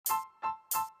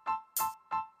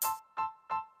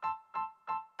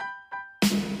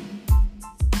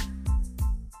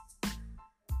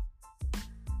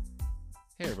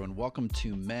everyone. Welcome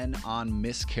to Men on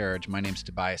Miscarriage. My name is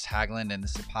Tobias Haglund, and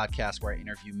this is a podcast where I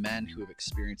interview men who have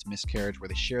experienced miscarriage, where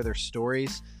they share their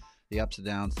stories, the ups and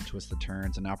downs, the twists, the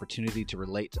turns, an opportunity to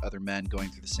relate to other men going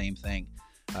through the same thing.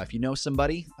 If you know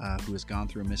somebody who has gone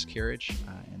through a miscarriage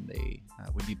and they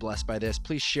would be blessed by this,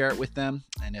 please share it with them.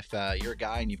 And if you're a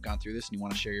guy and you've gone through this and you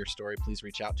want to share your story, please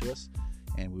reach out to us,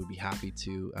 and we would be happy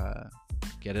to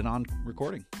get it on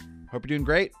recording. Hope you're doing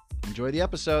great. Enjoy the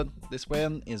episode. This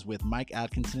one is with Mike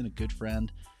Atkinson, a good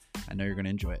friend. I know you're going to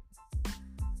enjoy it.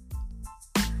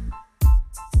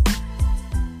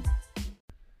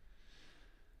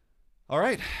 All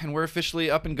right, and we're officially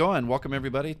up and going. Welcome,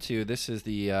 everybody, to this is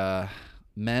the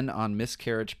Men on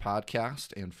Miscarriage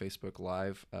podcast and Facebook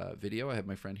Live video. I have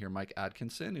my friend here, Mike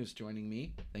Atkinson, who's joining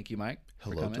me. Thank you, Mike.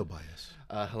 Hello, Tobias.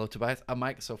 Hello, Tobias.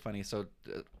 Mike, so funny. So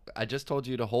I just told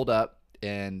you to hold up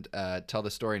and tell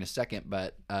the story in a second,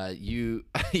 but you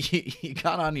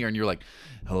got on here and you're like,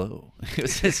 hello. It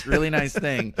was this really nice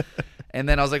thing. And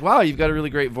then I was like, wow, you've got a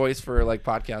really great voice for like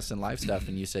podcasts and live stuff.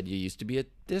 And you said you used to be a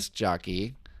disc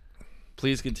jockey.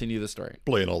 Please continue the story.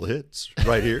 Playing all the hits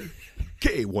right here.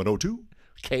 K102.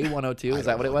 K102? Is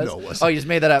that what it was? No, it wasn't. Oh, you just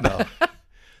made that up. No.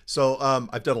 So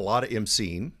I've done a lot of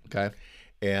emceeing. Okay.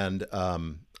 And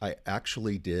I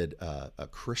actually did a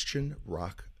Christian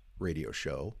rock radio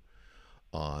show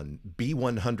on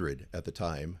B100 at the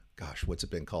time. Gosh, what's it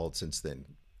been called since then?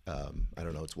 I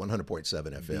don't know. It's 100.7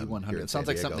 FM. B100. It sounds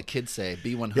like something the kids say.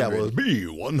 B100. Yeah, well,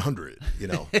 B100, you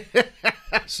know.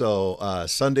 So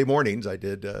Sunday mornings I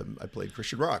played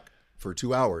Christian rock for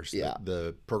 2 hours. Yeah.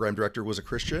 The program director was a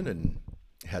Christian and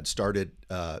had started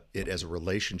it as a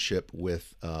relationship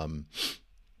with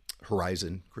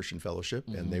Horizon Christian Fellowship,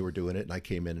 and they were doing it, and I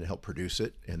came in and helped produce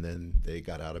it, and then they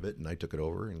got out of it, and I took it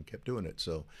over and kept doing it.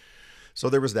 So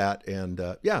there was that, and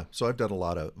so I've done a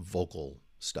lot of vocal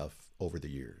stuff over the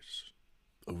years.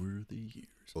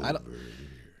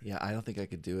 Yeah, I don't think I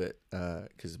could do it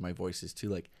because my voice is too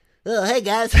like, oh, hey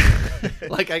guys.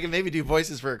 Like I can maybe do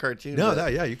voices for a cartoon. No,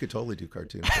 you could totally do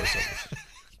cartoon voiceovers.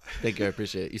 Thank you, I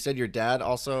appreciate it. You said your dad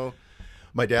also?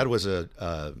 My dad was a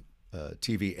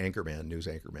TV anchorman, news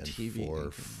anchorman for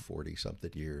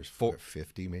 40-something years,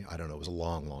 50 maybe. I don't know. It was a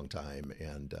long, long time.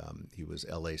 And he was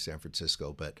L.A., San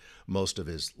Francisco, but most of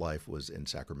his life was in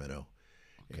Sacramento.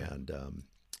 Okay.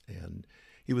 And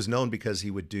he was known because he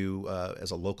would do,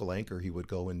 as a local anchor, he would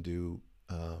go and do,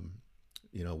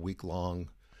 week-long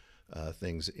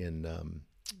things in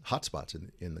hotspots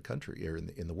in the country or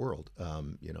in the world.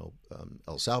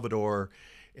 El Salvador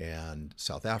and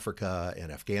South Africa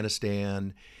and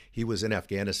Afghanistan. He was in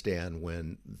Afghanistan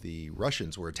when the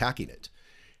Russians were attacking it.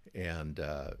 And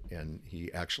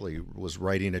he actually was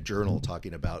writing a journal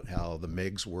talking about how the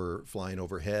MiGs were flying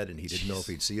overhead and he didn't know if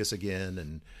he'd see us again.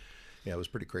 And yeah, it was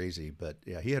pretty crazy. But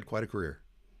yeah, he had quite a career.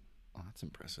 Oh, that's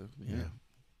impressive. Yeah.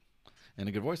 And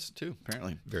a good voice, too,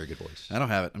 apparently. Very good voice. I don't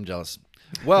have it. I'm jealous.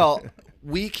 Well,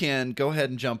 we can go ahead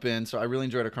and jump in. So I really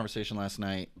enjoyed our conversation last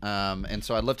night. And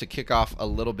so I'd love to kick off a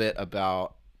little bit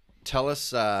about, tell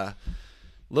us a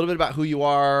little bit about who you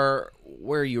are,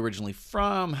 where are you originally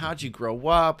from, how'd you grow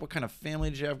up, what kind of family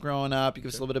did you have growing up? You give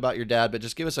us a little bit about your dad, but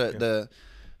just give us the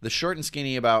short and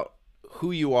skinny about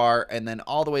who you are, and then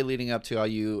all the way leading up to how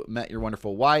you met your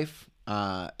wonderful wife,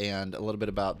 and a little bit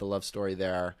about the love story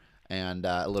there. And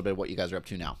a little bit of what you guys are up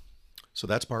to now. So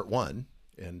that's part one.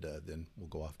 And then we'll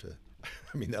go off to,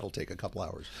 that'll take a couple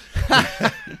hours.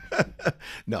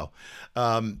 No.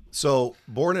 So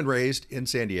born and raised in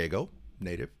San Diego,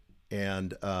 native.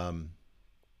 And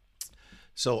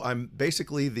so I'm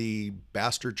basically the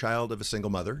bastard child of a single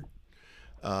mother.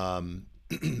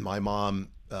 My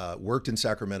mom worked in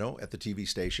Sacramento at the TV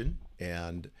station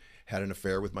and had an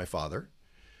affair with my father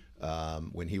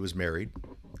when he was married.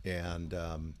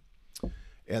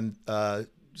 And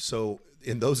so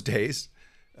in those days,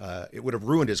 it would have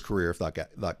ruined his career if that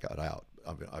got out.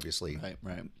 Obviously,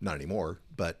 right. Not anymore.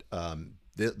 But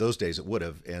those days it would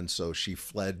have. And so she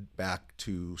fled back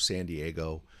to San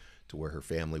Diego to where her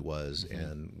family was. Mm-hmm.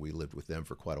 And we lived with them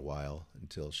for quite a while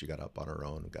until she got up on her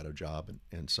own and got a job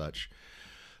and such.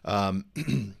 And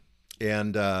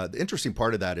the interesting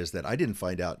part of that is that I didn't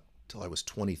find out till I was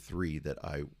 23 that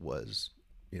I was,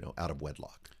 out of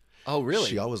wedlock. Oh, really?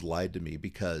 She always lied to me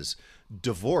because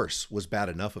divorce was bad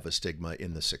enough of a stigma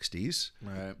in the 60s,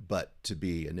 right? But to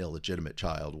be an illegitimate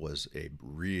child was a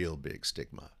real big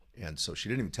stigma. And so she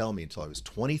didn't even tell me until I was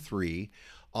 23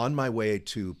 on my way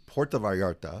to Puerto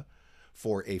Vallarta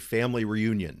for a family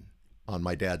reunion on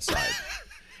my dad's side,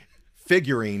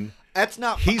 figuring that's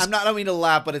not, I don't mean to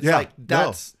laugh, but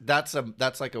it's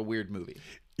that's like a weird movie.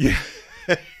 Yeah,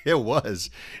 it was.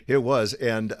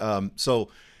 And so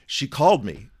she called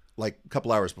me like a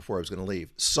couple hours before I was going to leave,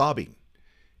 sobbing.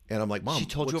 And I'm like, Mom, She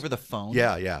told you over the phone?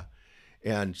 Yeah, yeah.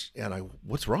 And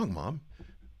what's wrong, Mom?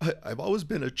 I've always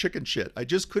been a chicken shit. I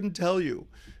just couldn't tell you.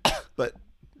 But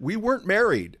we weren't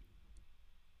married.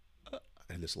 I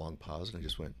had this long pause, and I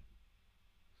just went,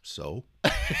 so?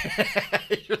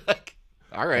 You're like,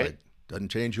 all right. Like, doesn't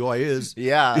change who I is.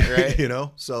 Yeah, right. You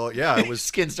know? So, yeah, it was.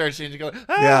 Skin starts changing. Go,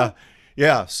 Yeah.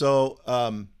 Yeah. So,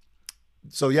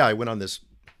 yeah, I went on this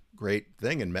great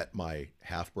thing and met my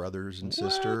half brothers and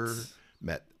sister,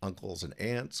 met uncles and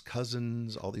aunts,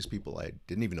 cousins, all these people I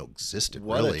didn't even know existed.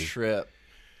 What really. a trip.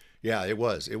 Yeah, it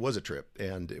was a trip,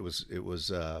 and it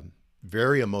was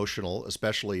very emotional,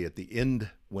 especially at the end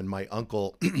when my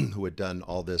uncle, who had done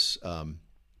all this,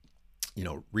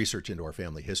 research into our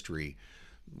family history,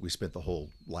 we spent the whole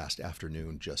last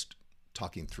afternoon just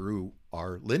talking through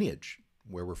our lineage,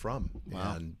 where we're from.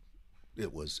 Wow. And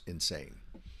it was insane.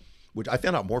 Which I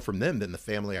found out more from them than the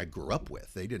family I grew up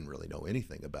with. They didn't really know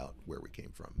anything about where we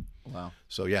came from. Wow.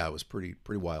 So yeah, it was pretty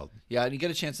wild. Yeah, and you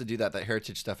get a chance to do that. That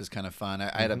heritage stuff is kind of fun.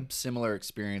 I had a similar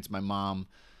experience. My mom,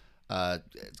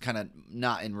 kind of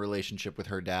not in relationship with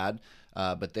her dad,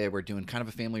 but they were doing kind of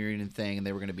a family reunion thing, and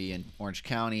they were going to be in Orange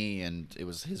County, and it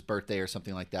was his birthday or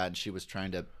something like that, and she was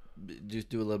trying to just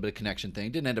do a little bit of connection thing.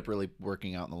 Didn't end up really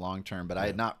working out in the long term, but I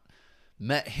had not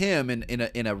met him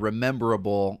in a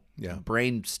rememberable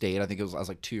brain state. I think I was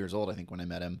like 2 years old, I think, when I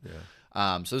met him.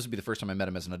 Yeah. So this would be the first time I met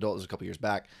him as an adult. It was a couple years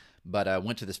back. But I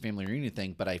went to this family reunion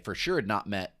thing, but I for sure had not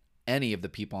met any of the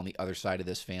people on the other side of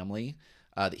this family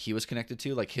that he was connected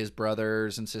to, like his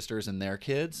brothers and sisters and their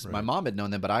kids. Right. My mom had known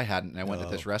them, but I hadn't. And I went to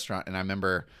this restaurant, and I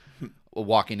remember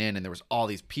walking in, and there was all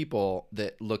these people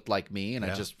that looked like me, and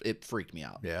it freaked me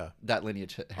out. Yeah. That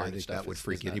lineage heritage I think stuff that would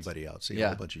freak anybody out. See a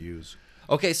whole bunch of yous.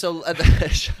 Okay, so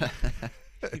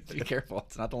be careful.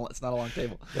 It's not a long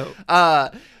table.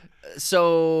 No.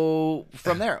 So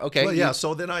from there, okay. Well, yeah.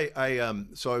 So then I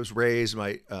was raised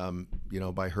by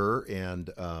her, and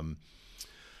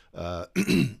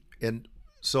and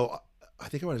so I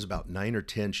think when I was about 9 or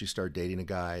 10, she started dating a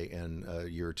guy, and a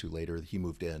year or two later, he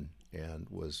moved in and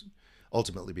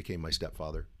ultimately became my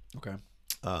stepfather. Okay.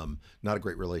 Not a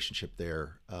great relationship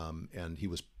there, and he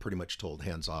was pretty much told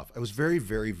hands off. I was very,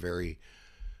 very, very,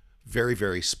 very,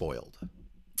 very spoiled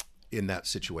in that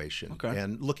situation. Okay.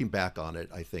 And looking back on it,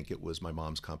 I think it was my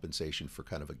mom's compensation for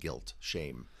kind of a guilt,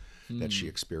 shame that she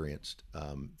experienced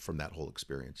from that whole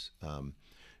experience.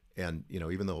 And,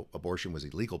 even though abortion was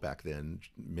illegal back then,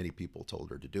 many people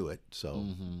told her to do it. So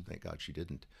thank God she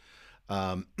didn't.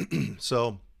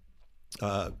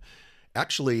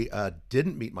 Actually,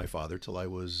 didn't meet my father till I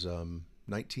was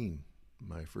 19,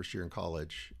 my first year in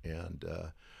college. And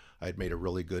I had made a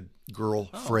really good girl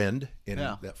friend in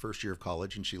that first year of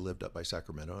college, and she lived up by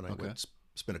Sacramento. And I went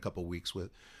spent a couple of weeks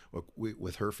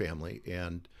with her family,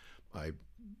 and I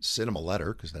sent him a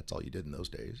letter, because that's all you did in those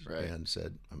days, and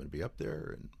said, I'm going to be up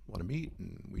there and want to meet.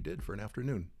 And we did for an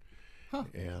afternoon. Huh.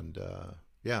 And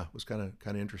it was kind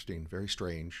of interesting, very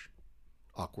strange,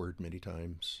 awkward many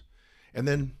times. And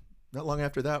then not long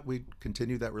after that, we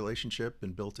continued that relationship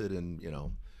and built it. And,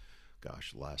 the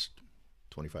last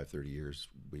 25, 30 years,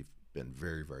 we've been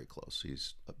very, very close.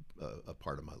 He's a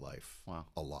part of my life. Wow.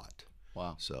 A lot.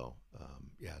 Wow. So,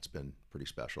 it's been pretty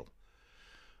special.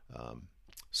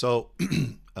 So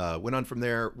went on from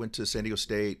there, went to San Diego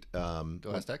State. Go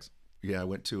Aztecs? Yeah, I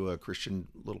went to a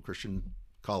little Christian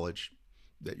college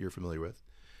that you're familiar with.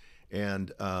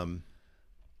 And let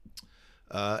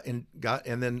me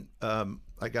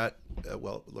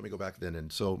go back then.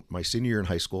 And so my senior year in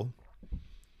high school,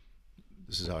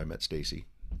 this is how I met Stacy.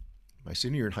 My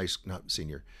senior year in high school, not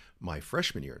senior, my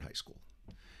freshman year in high school,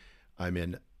 I'm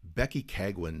in Becky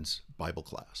Cagwin's Bible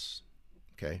class.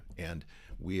 Okay. And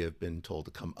we have been told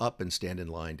to come up and stand in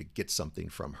line to get something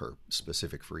from her,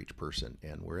 specific for each person.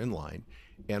 And we're in line,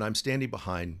 and I'm standing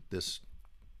behind this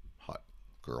hot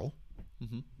girl.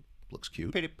 Mm-hmm. Looks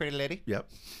cute. Pretty lady. Yep.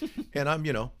 And I'm,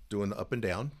 doing the up and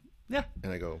down. Yeah.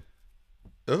 And I go,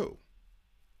 oh.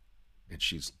 And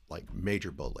she's like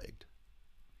major bow-legged.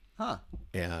 Huh.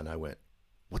 And I went,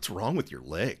 what's wrong with your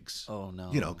legs? Oh,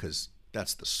 no. Because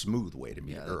that's the smooth way to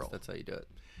meet a girl. That's how you do it.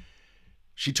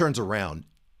 She turns around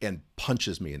and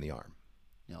punches me in the arm.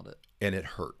 Nailed it. And it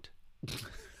hurt.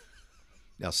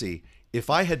 Now, see, if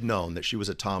I had known that she was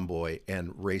a tomboy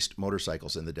and raced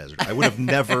motorcycles in the desert, I would have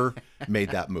never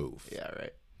made that move. Yeah,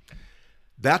 right.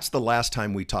 That's the last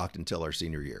time we talked until our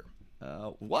senior year.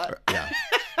 What? Yeah.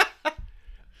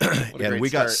 And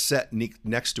we got set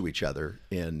next to each other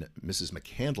in Mrs.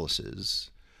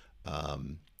 McCandless's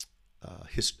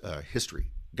history,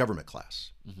 government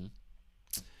class. Mm-hmm.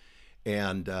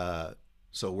 And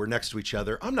So we're next to each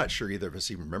other. I'm not sure either of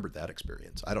us even remembered that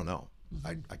experience. I don't know.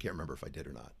 I can't remember if I did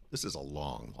or not. This is a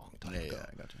long, long time ago. Yeah,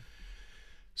 I got you.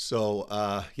 So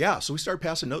so we started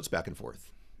passing notes back and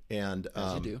forth, and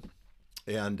As you do.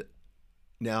 And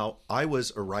now I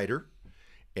was a writer,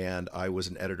 and I was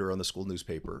an editor on the school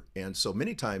newspaper, and so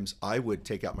many times I would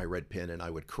take out my red pen and I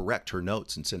would correct her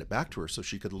notes and send it back to her so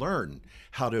she could learn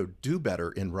how to do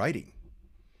better in writing.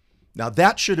 Now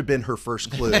that should have been her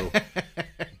first clue.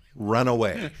 Run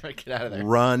away. Get out of there.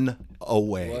 Run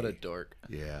away. What a dork.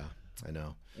 Yeah, I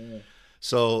know.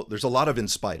 So there's a lot of in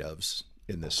spite ofs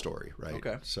in this story, right?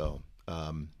 Okay. So,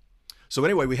 so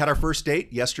anyway, we had our first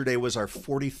date. Yesterday was our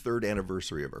 43rd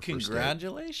anniversary of our first date.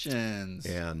 Congratulations.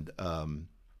 And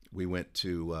we went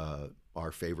to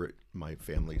my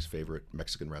family's favorite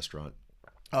Mexican restaurant.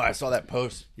 Oh, I saw that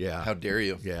post. Yeah. How dare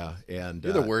you? Yeah, and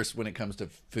You're the worst when it comes to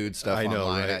food stuff I know,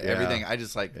 online. right? Everything. Yeah. I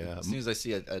just like, as soon as I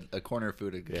see a corner of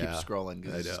food, I keep scrolling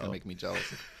because it's just going to make me jealous.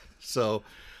 So,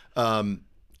 and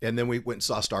then we went and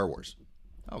saw Star Wars.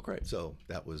 Oh, great. So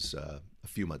that was a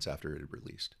few months after it had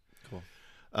released. Cool.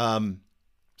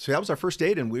 So that was our first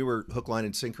date, and we were hook, line,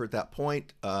 and sinker at that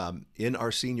point. In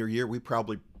our senior year, we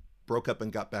probably broke up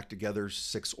and got back together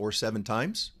 6 or 7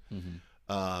 times.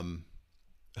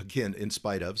 Again, in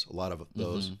spite of a lot of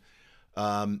those.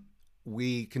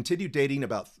 We continued dating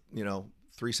about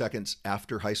 3 seconds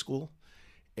after high school,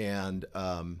 and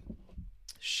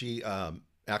she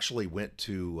actually went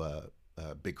to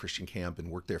a big Christian camp and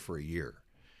worked there for a year.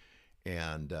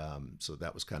 And so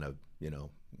that was kind of,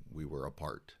 we were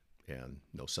apart, and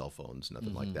no cell phones,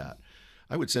 nothing like that.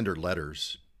 I would send her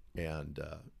letters, and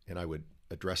I would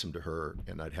address them to her,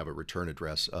 and I'd have a return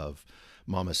address of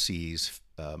Mama C's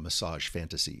Massage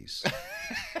Fantasies,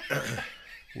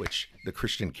 which the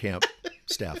Christian camp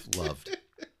staff loved.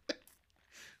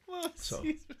 So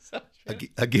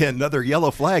again, another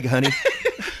yellow flag, honey.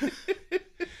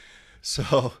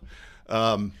 So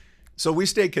we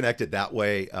stayed connected that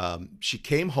way. She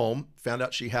came home, found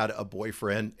out she had a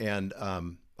boyfriend, and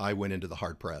I went into the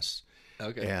hard press.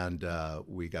 Okay. And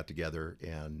we got together,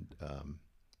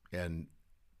 and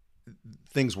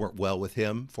things weren't well with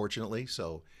him, fortunately.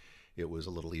 So it was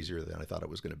a little easier than I thought it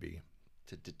was going to be.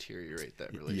 To deteriorate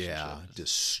that relationship. Yeah,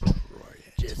 destroy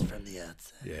it. Just from the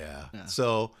outside. Yeah.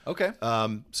 So okay.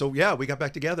 So yeah, we got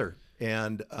back together,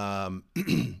 and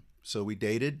so we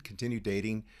dated, continued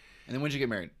dating. And then when did you get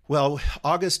married? Well,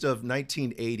 August of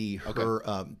 1980,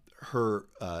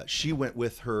 she went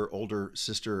with her older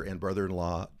sister and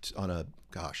brother-in-law on a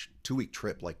 2-week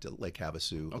trip, like to Lake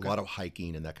Havasu, a lot of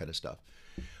hiking and that kind of stuff.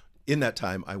 In that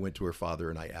time, I went to her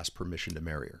father and I asked permission to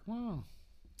marry her. Wow.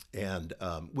 And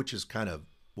which is kind of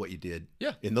what you did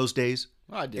in those days.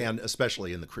 Well, I did. And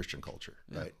especially in the Christian culture,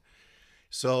 right?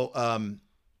 So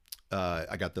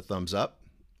I got the thumbs up.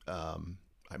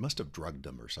 I must have drugged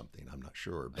them or something. I'm not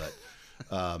sure. But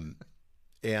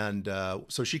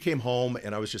so she came home,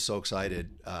 and I was just so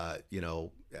excited.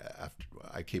 After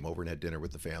I came over and had dinner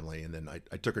with the family, and then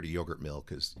I took her to Yogurt Mill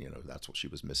because, that's what she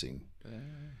was missing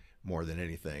more than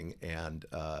anything. And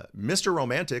Mr.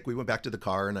 Romantic, we went back to the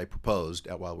car, and I proposed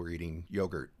while we were eating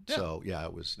yogurt. Yeah. So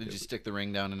it was. Did you stick the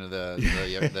ring down into the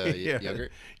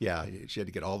yogurt? Yeah, she had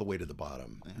to get all the way to the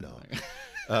bottom. No.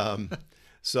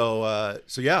 So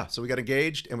we got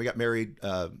engaged, and we got married.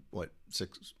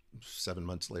 7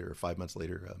 months later, 5 months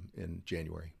later, in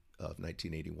January of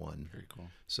 1981. Very cool.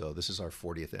 So this is our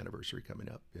 40th anniversary coming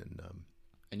up in.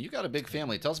 And you got a big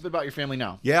family. Tell us a bit about your family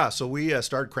now. Yeah, so we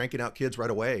started cranking out kids right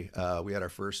away. We had our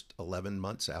first 11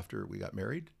 months after we got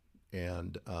married,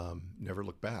 and never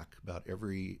looked back. About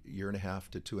every 1.5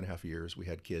 to 2.5 years, we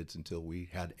had kids until we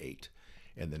had 8,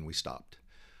 and then we stopped.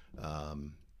 I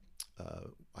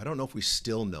don't know if we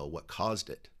still know what caused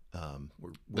it.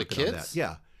 We're working on that.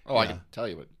 Yeah. Oh, yeah. I can tell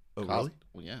you what. Oh, really?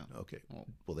 Well, yeah. Okay.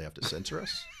 Will they have to censor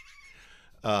us?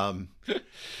 And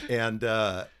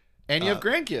you have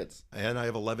grandkids. And I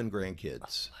have 11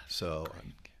 grandkids. So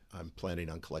I'm planning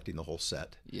on collecting the whole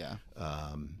set. Yeah.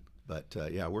 But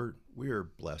we are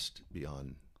blessed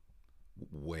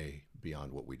way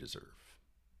beyond what we deserve.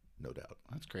 No doubt.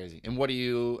 That's crazy. And what do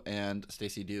you and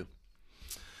Stacy do?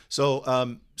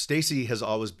 So Stacy has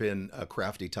always been a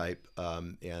crafty type,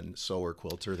 and sewer,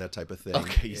 quilter, that type of thing.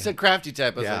 Okay, you said crafty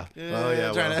type. I was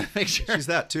like, trying to make sure. She's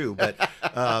that too. But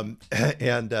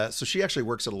so she actually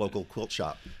works at a local quilt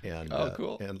shop, and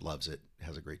cool. And loves it.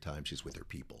 Has a great time. She's with her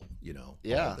people, all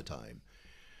the time.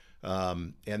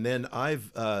 And then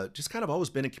I've just kind of always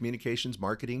been in communications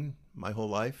marketing my whole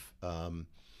life.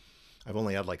 I've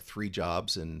only had like 3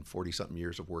 jobs in 40-something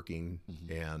years of working,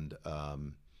 and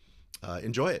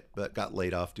enjoy it, but got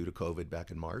laid off due to COVID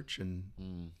back in March, and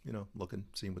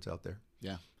seeing what's out there.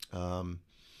 Yeah.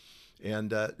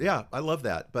 I love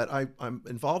that. But I'm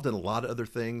involved in a lot of other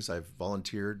things. I've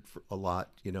volunteered for a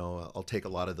lot. I'll take a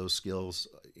lot of those skills.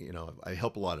 I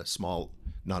help a lot of small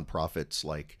nonprofits,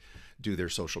 like do their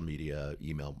social media,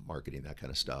 email marketing, that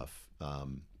kind of stuff.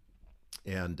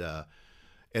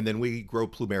 And then we grow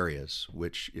plumerias,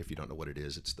 which, if you don't know what it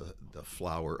is, it's the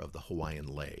flower of the Hawaiian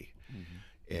lei.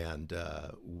 And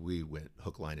we went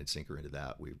hook, line, and sinker into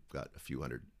that. We've got a few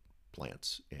hundred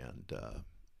plants, and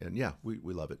yeah,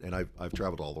 we love it. And I've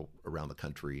traveled all around the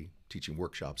country teaching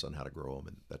workshops on how to grow them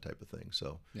and that type of thing.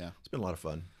 So yeah, it's been a lot of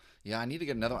fun. Yeah, I need to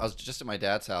get another one. I was just at my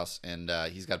dad's house, and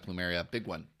he's got a plumeria, big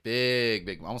one,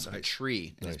 big, almost like a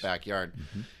tree in his backyard.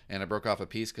 And I broke off a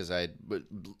piece because a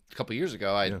couple of years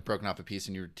ago, I'd broken off a piece,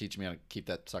 and you were teaching me how to keep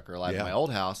that sucker alive in my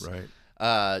old house.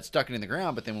 Right. Stuck it in the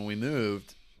ground, but then when we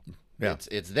moved,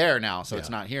 it's there now, so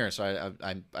it's not here. So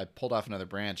I pulled off another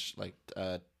branch like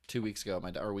 2 weeks ago,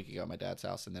 or a week ago at my dad's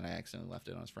house, and then I accidentally left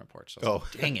it on his front porch. So I was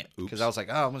like, dang it, because I was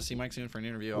like, I'm going to see Mike soon for an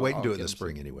interview. Wait and do it in the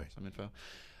spring anyway. Some info.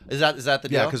 Is that the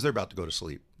deal? Yeah, because they're about to go to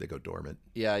sleep. They go dormant.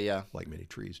 Yeah. Like many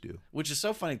trees do. Which is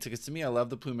so funny, because to me, I love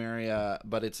the plumeria,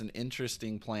 but it's an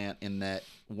interesting plant in that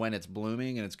when it's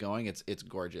blooming and it's going, it's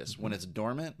gorgeous. When it's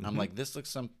dormant, I'm like, this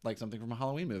looks like something from a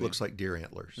Halloween movie. Looks like deer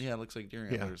antlers. Yeah, it looks like deer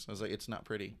antlers. I was like, it's not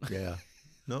pretty. Yeah.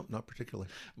 No, not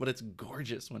particularly. But it's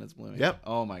gorgeous when it's blooming. Yep.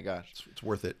 Oh my gosh. It's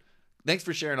worth it. Thanks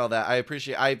for sharing all that. I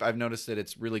appreciate. I've noticed that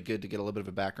it's really good to get a little bit of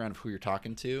a background of who you're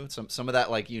talking to. Some of that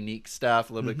like unique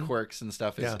stuff, a little bit of quirks and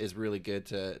stuff is really good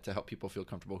to help people feel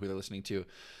comfortable who they're listening to.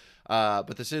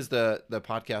 But this is the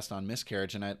podcast on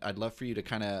miscarriage, and I'd love for you to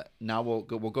kind of now we'll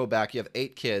go back. You have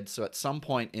 8 kids, so at some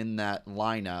point in that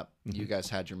lineup, you guys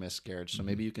had your miscarriage. So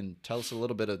maybe you can tell us a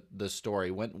little bit of the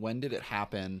story. When did it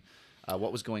happen?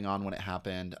 What was going on when it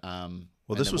happened?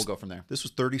 Well, we'll go from there. This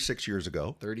was 36 years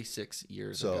ago. 36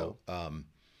 years ago. So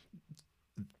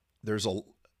there's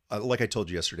like I told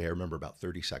you yesterday, I remember about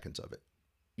 30 seconds of it.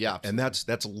 Yeah. And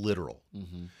that's literal.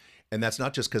 And that's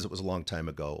not just because it was a long time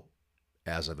ago.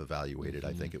 As I've evaluated,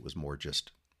 I think it was more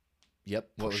just what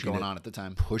was going on at the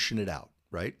time. Pushing it out,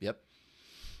 right? Yep.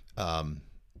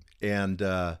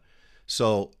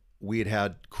 So we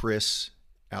had Chris.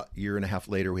 A year and a half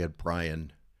later, we had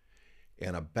Brian.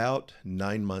 And about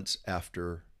 9 months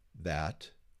after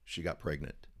that, she got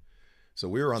pregnant. So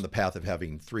we were on the path of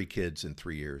having 3 kids in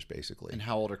 3 years, basically. And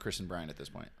how old are Chris and Brian at this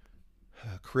point?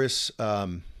 Chris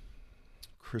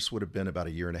would have been about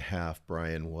a year and a half.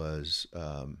 Brian was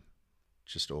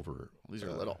just over. These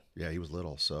are little. Yeah, he was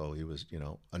little. So he was,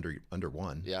 under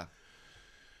 1. Yeah.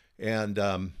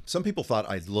 And some people thought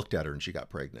I looked at her and she got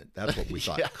pregnant. That's what we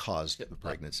thought caused the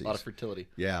pregnancies. A lot of fertility.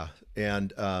 Yeah.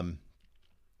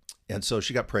 And so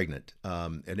she got pregnant,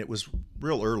 and it was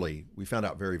real early. We found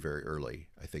out very, very early.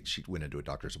 I think she went into a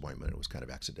doctor's appointment. It was kind of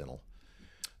accidental.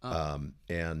 So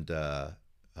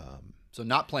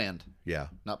not planned. Yeah.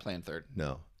 Not planned third.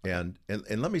 No. And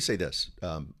let me say this.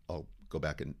 I'll go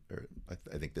back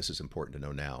I think this is important to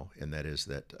know now, and that is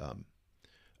that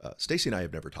Stacy and I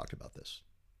have never talked about this.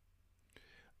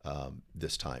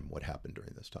 This time, what happened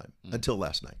during this time, until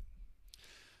last night.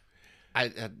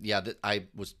 I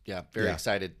was very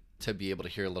excited to be able to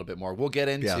hear a little bit more. We'll get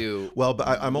into well, but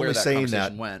I'm only saying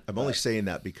that only saying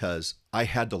that because I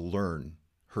had to learn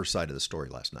her side of the story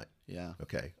last night. Yeah.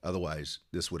 Okay. Otherwise,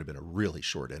 this would have been a really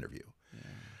short interview.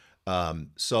 Yeah.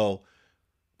 So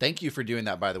thank you for doing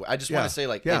that, by the way. I just want to say,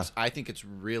 I think it's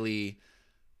really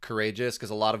courageous, because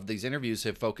a lot of these interviews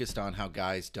have focused on how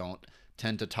guys don't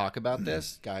tend to talk about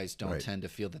this. Guys don't tend to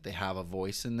feel that they have a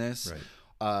voice in this. Right.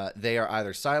 They are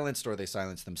either silenced or they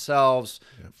silence themselves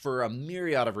for a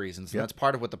myriad of reasons. And that's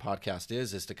part of what the podcast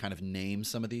is to kind of name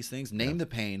some of these things, name the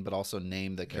pain, but also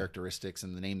name the characteristics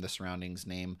and name the surroundings,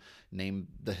 name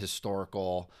the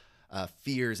historical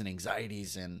fears and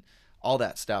anxieties and all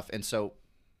that stuff. And so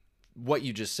what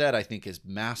you just said, I think, is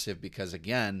massive, because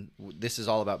again, this is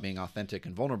all about being authentic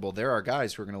and vulnerable. There are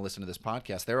guys who are going to listen to this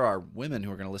podcast. There are women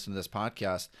who are going to listen to this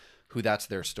podcast who that's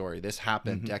their story. This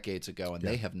happened decades ago, and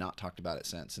they have not talked about it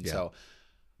since. And so,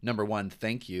 number one,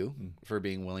 thank you for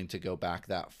being willing to go back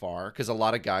that far, because a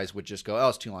lot of guys would just go, oh,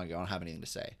 it's too long ago, I don't have anything to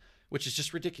say, which is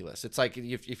just ridiculous. It's like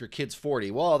if your kid's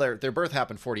 40, well, their birth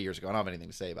happened 40 years ago, I don't have anything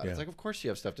to say about it. It's like, of course you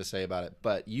have stuff to say about it,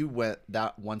 but you went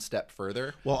that one step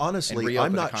further. Well, honestly,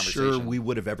 I'm not sure we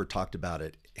would have ever talked about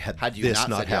it had you this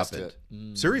not happened.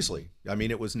 Seriously. I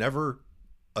mean, it was never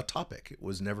a topic. It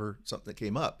was never something that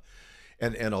came up.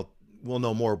 And we'll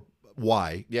know more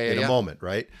why in a moment,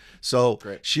 right? So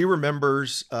she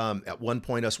remembers at one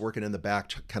point us working in the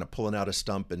back, kind of pulling out a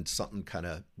stump, and something kind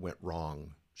of went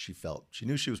wrong she felt. She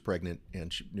knew she was pregnant,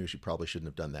 and she knew she probably shouldn't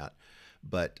have done that.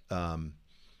 But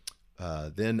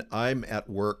then I'm at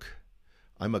work.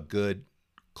 I'm a good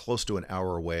close to an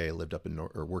hour away. I lived up in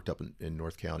or worked up in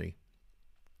North County,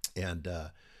 and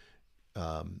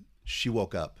she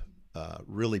woke up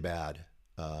really bad.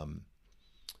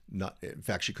 Not, in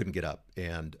fact, she couldn't get up.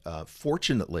 And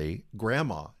fortunately,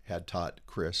 Grandma had taught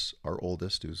Chris, our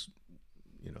oldest, who's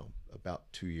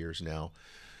about 2 years now,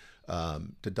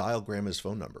 to dial Grandma's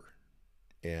phone number,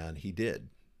 and he did.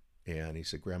 And he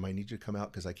said, "Grandma, I need you to come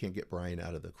out because I can't get Brian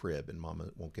out of the crib, and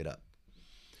Mama won't get up."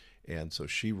 And so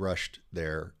she rushed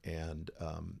there, and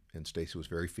Stacy was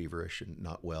very feverish and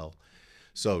not well.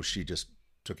 So she just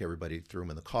took everybody, threw them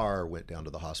in the car, went down to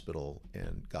the hospital,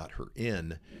 and got her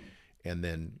in, and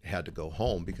then had to go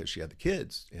home because she had the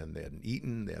kids, and they hadn't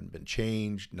eaten, they hadn't been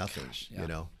changed, nothing,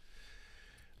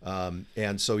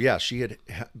 and so, yeah, she had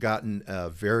gotten a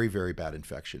very, very bad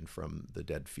infection from the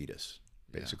dead fetus,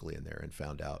 basically, in there, and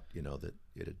found out, that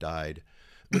it had died.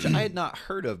 Which I had not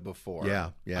heard of before.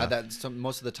 Yeah.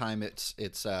 Most of the time it's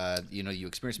you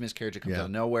experience miscarriage, it comes out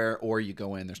of nowhere, or you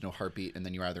go in, there's no heartbeat, and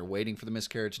then you're either waiting for the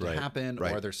miscarriage to happen,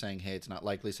 or they're saying, hey, it's not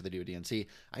likely, so they do a DNC.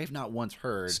 I have not once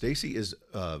heard. Stacy is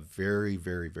very,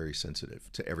 very, very sensitive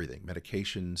to everything,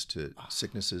 medications, to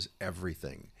sicknesses,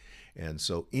 everything. And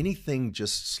so anything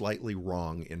just slightly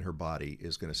wrong in her body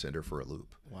is going to send her for a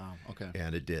loop. Wow. Okay.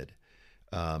 And it did.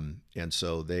 And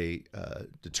so they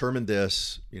determined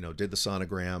this, did the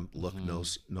sonogram, look,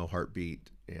 no heartbeat,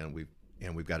 and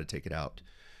we've got to take it out.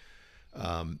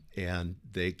 And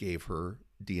they gave her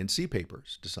DNC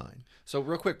papers to sign. So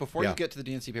real quick, before you get to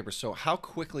the DNC papers, so how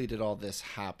quickly did all this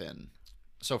happen?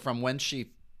 So from when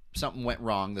something went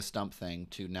wrong, the stump thing,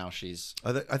 to now she's...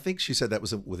 I think she said that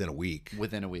was within a week.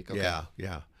 Within a week, okay.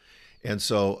 Yeah. And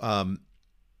so...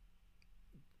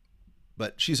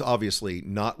 but she's obviously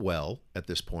not well at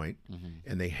this point,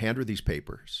 and they hand her these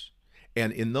papers.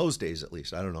 And in those days, at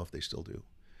least, I don't know if they still do,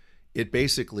 it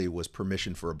basically was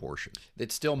permission for abortion.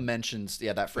 It still mentions,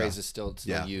 that phrase is still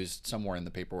used somewhere in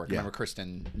the paperwork. I remember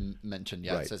Kristen mentioned,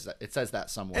 it says that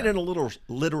somewhere. And in a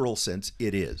literal sense,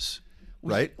 it is.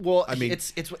 Right. Well, I mean,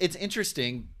 it's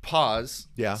interesting. Pause.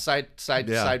 Yeah.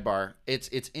 Sidebar.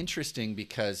 It's interesting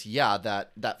because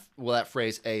that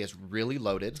phrase "a" is really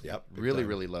loaded. Yep.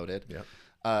 Really loaded. Yep.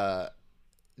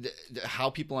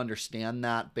 How people understand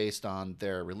that based on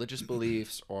their religious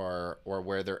beliefs or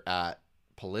where they're at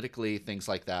politically, things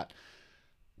like that.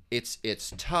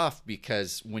 It's tough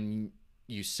because when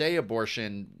you say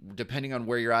abortion, depending on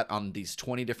where you're at on these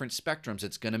 20 different spectrums,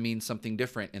 it's going to mean something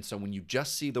different. And so when you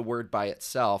just see the word by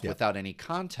itself without any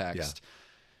context,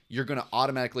 you're going to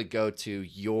automatically go to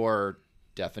your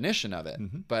definition of it.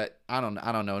 But I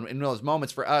don't know. In those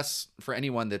moments for us, for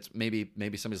anyone that's maybe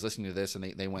somebody's listening to this and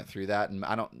they went through that, and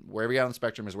wherever you're on the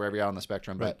spectrum is wherever you're on the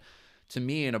spectrum. Right. But to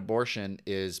me, an abortion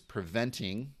is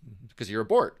preventing, because you're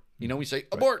abort. We say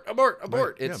abort.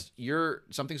 Right. It's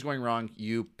something's going wrong.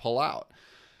 You pull out.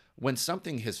 When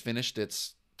something has finished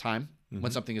its time,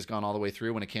 when something has gone all the way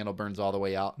through, when a candle burns all the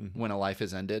way out, when a life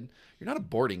has ended, you're not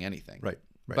aborting anything. Right.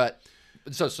 But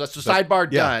so that's the sidebar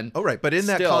done. Oh, right. But in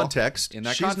that context,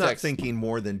 she's not thinking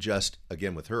more than just,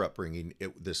 again, with her upbringing,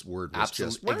 this word was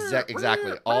just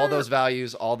exactly. All those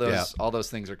values, all those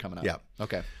things are coming up. Yeah.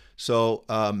 Okay. So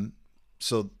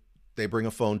they bring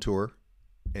a phone to her,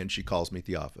 and she calls me at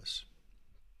the office.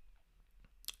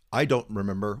 I don't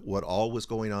remember what all was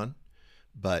going on,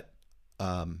 but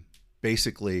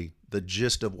basically the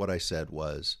gist of what I said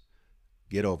was,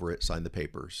 get over it, sign the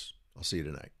papers. I'll see you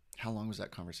tonight. How long was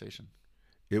that conversation?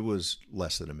 It was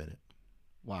less than a minute.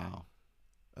 Wow.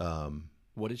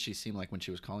 What did she seem like when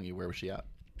she was calling you? Where was she at?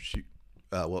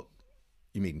 Well,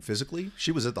 you mean physically?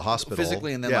 She was at the hospital.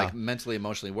 Physically, and then like mentally,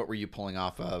 emotionally, what were you pulling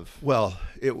off of? Well,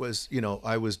 it was,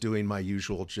 I was doing my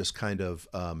usual, just kind of,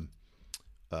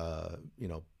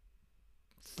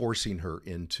 forcing her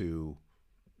into,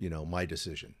 my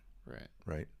decision.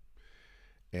 Right.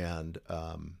 And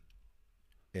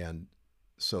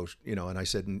so, and I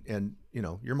said, and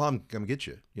your mom can come get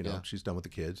you, she's done with the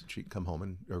kids. She can come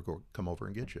home or come over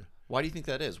and get you. Why do you think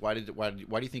that is? Why do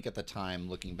you think at the time,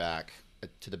 looking back,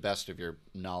 to the best of your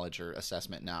knowledge or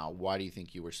assessment now, why do you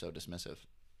think you were so dismissive?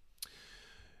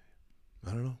 I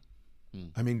don't know.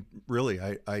 I mean, really,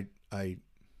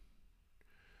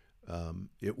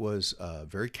 it was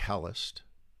very calloused.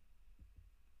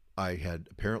 I had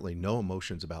apparently no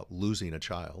emotions about losing a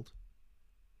child.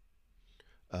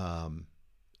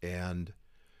 And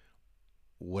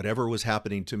whatever was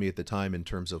happening to me at the time in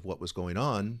terms of what was going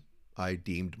on, I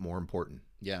deemed more important.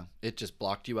 Yeah. It just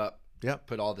blocked you up. Yeah.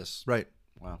 Put all this. Right.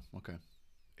 Wow. Okay.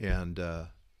 And,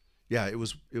 it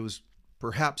was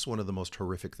perhaps one of the most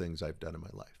horrific things I've done in my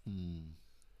life.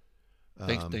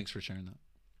 Thanks for sharing that.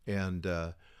 And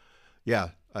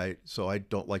I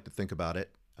don't like to think about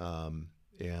it.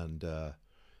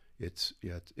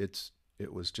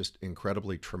 It was just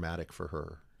incredibly traumatic for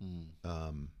her.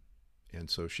 And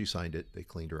so she signed it. They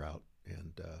cleaned her out,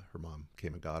 and her mom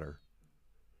came and got her.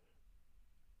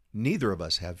 Neither of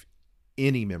us have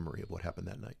any memory of what happened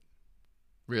that night.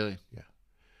 Really? Yeah.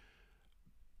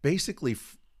 Basically,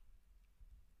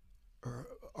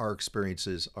 our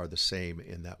experiences are the same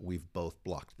in that we've both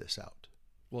blocked this out.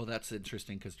 Well, that's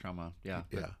interesting because trauma. Yeah.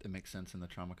 It makes sense in the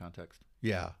trauma context.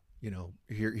 Yeah.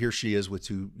 Here she is with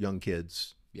 2 young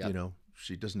kids. Yep.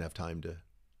 She doesn't have time to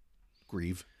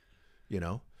grieve.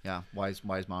 Yeah. Why is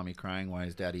mommy crying? Why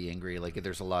is daddy angry? Like,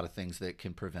 there's a lot of things that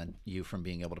can prevent you from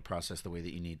being able to process the way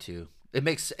that you need to. It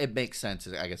makes sense,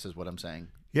 I guess, is what I'm saying.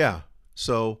 Yeah.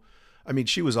 So, I mean,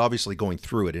 she was obviously going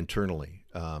through it internally.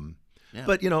 Yeah.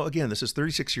 But again, this is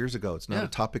 36 years ago. It's not a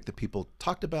topic that people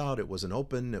talked about. It wasn't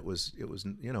open. It was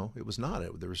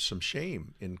not. There was some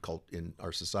shame in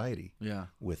our society. Yeah.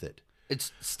 With it. It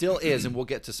still is, and we'll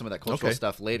get to some of that cultural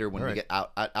stuff later when we get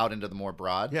out into the more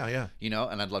broad. Yeah.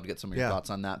 And I'd love to get some of your thoughts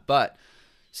on that. But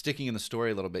sticking in the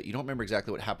story a little bit, you don't remember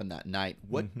exactly what happened that night.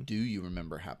 What do you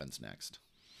remember happens next?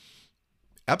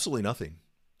 Absolutely nothing.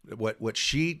 What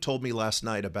she told me last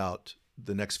night about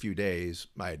the next few days,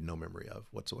 I had no memory of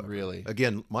whatsoever. Really?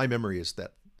 Again, my memory is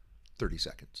that 30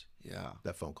 seconds. Yeah.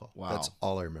 That phone call. Wow. That's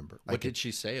all I remember. What did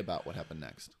she say about what happened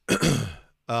next?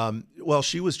 Well,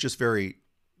 she was just very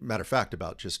matter of fact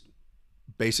about just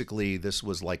basically this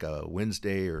was like a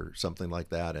Wednesday or something like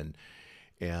that, and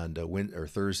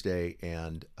Thursday,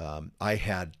 and I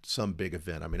had some big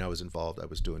event. I mean, I was involved. I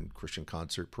was doing Christian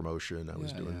concert promotion. I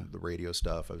was doing the radio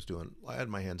stuff. I had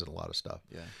my hands in a lot of stuff.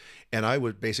 Yeah. And I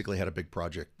basically had a big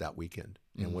project that weekend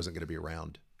and wasn't going to be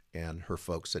around. And her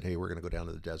folks said, "Hey, we're going to go down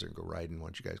to the desert and go riding. Why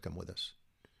don't you guys come with us?"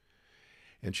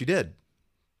 And she did.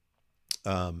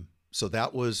 So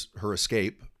that was her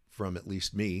escape from at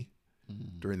least me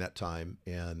during that time.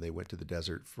 And they went to the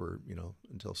desert for,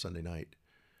 until Sunday night.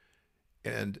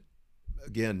 And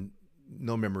again,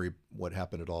 no memory what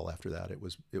happened at all after that. It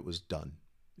was done.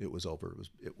 It was over.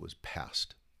 It was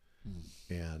past.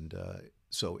 And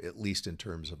so at least in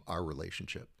terms of our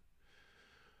relationship.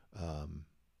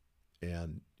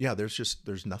 And yeah,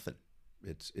 there's nothing.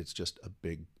 It's just a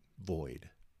big void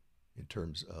in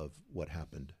terms of what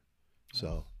happened.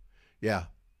 So, yeah.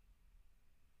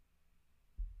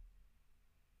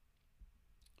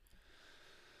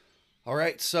 All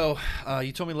right. So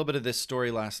you told me a little bit of this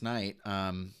story last night.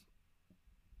 The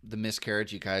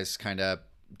miscarriage, you guys kind of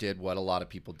did what a lot of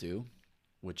people do,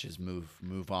 which is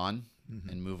move on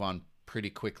and move on pretty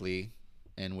quickly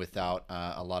and without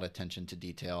a lot of attention to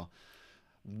detail.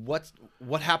 What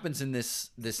happens in this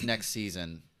next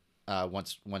season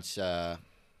once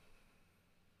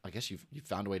I guess you've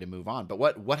found a way to move on, but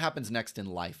what happens next in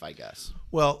life, I guess?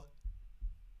 Well,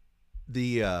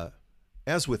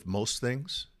 as with most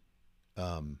things,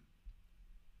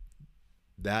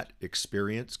 that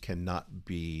experience cannot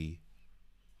be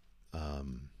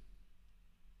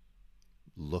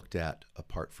looked at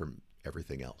apart from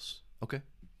everything else. Okay.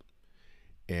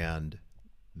 And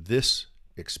this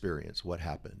experience, what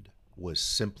happened, was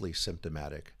simply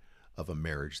symptomatic of a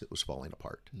marriage that was falling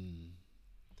apart.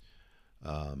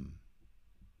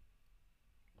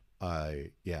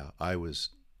 I was,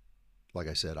 like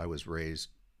I said, I was raised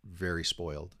very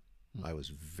spoiled. I was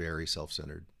very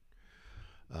self-centered.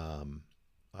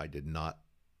 I did not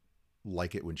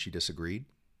like it when she disagreed.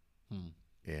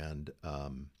 And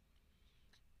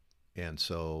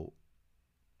so,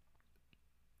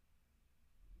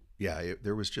 yeah,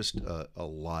 there was just a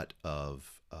lot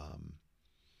of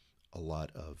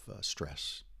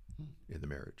stress in the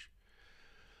marriage.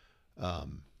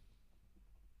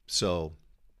 So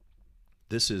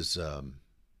this is,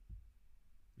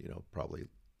 probably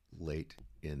late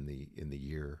in the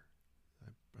year.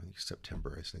 I think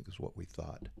September, I think, is what we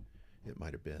thought it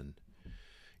might have been.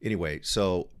 Anyway,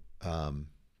 so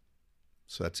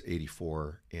that's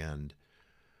 84 and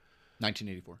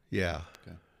 1984. Yeah.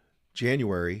 Okay.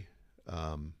 January.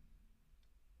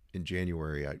 In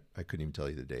January, I couldn't even tell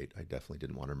you the date. I definitely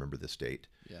didn't want to remember this date.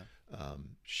 Yeah.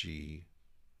 She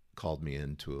called me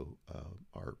into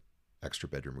our extra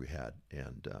bedroom we had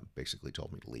and basically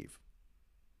told me to leave.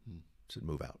 Said,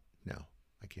 "Move out now.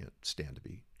 I can't stand to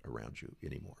be around you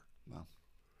anymore." Wow.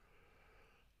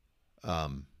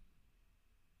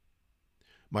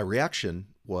 My reaction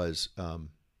was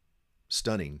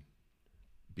stunning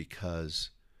because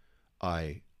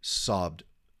I sobbed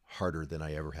harder than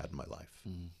I ever had in my life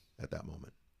at that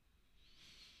moment.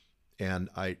 And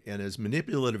as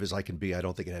manipulative as I can be, I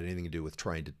don't think it had anything to do with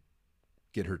trying to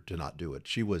get her to not do it.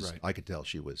 She was, I could tell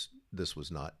this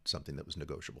was not something that was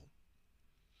negotiable.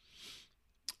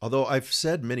 Although I've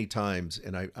said many times,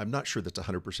 and I'm not sure that's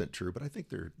 100% true, but I think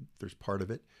there's part of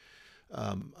it.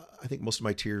 I think most of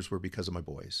my tears were because of my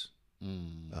boys.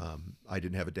 I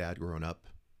didn't have a dad growing up.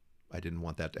 I didn't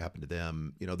want that to happen to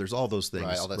them. You know, there's all those things,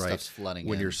 right? All that stuff's flooding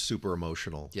when in. you're super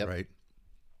emotional, Yep. right?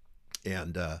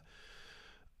 And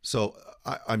so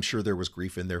I'm sure there was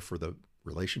grief in there for the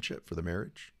relationship, for the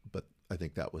marriage, but I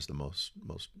think that was the most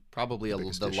Probably the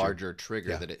issue. larger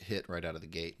trigger that it hit right out of the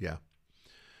gate. Yeah.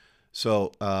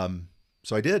 So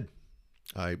so I did.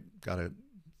 I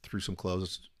threw some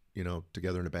clothes,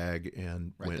 together in a bag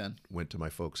and went to my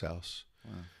folks' house.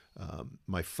 Wow.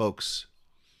 My folks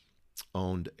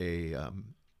owned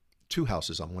two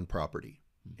houses on one property,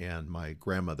 and my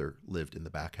grandmother lived in the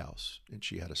back house, and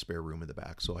she had a spare room in the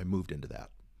back, so I moved into that.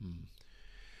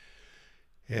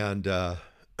 And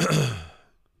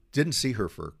didn't see her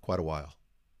for quite a while,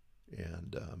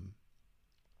 and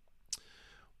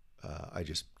I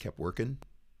just kept working,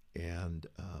 and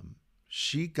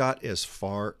she got as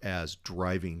far as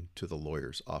driving to the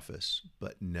lawyer's office,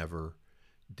 but never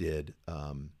did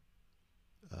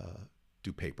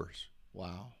do papers.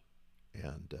 Wow.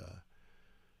 And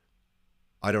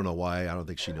I don't know why. I don't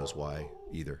think she knows why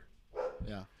either.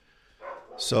 Yeah.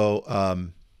 So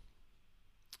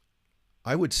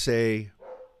I would say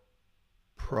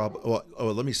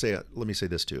let me say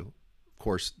this too. Of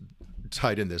course,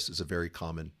 tied in this is a very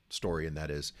common story, and that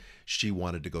is she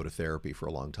wanted to go to therapy for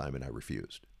a long time, and I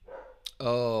refused.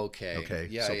 Oh, okay. Okay.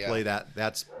 Yeah. So play that.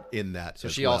 That's in that. So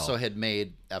as she well. also had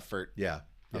made effort. Yeah.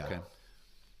 Okay.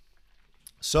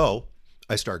 So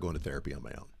I started going to therapy on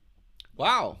my own,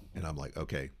 Wow. and I'm like,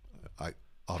 okay, How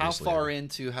obviously. far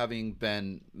into having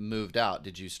been moved out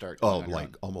did you start? Oh, going on your like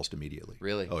own? almost immediately.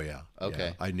 Really? Oh yeah. Okay.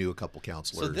 Yeah. I knew a couple So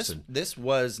counselors. this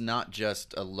was not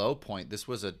just a low point. This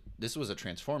was a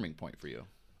transforming point for you.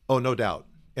 Oh, no doubt.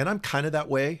 And I'm kind of that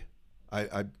way.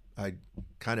 I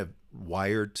kind of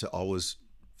wired to always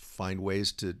find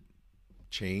ways to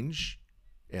change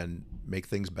and make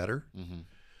things better. Mm-hmm.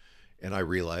 And I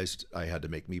realized I had to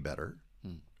make me better.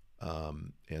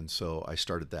 And so I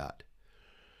started that.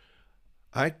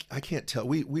 I can't tell.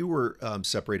 We were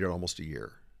separated almost a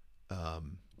year.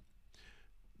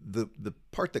 The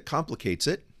part that complicates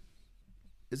it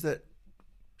is that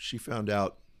she found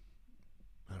out,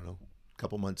 I don't know, a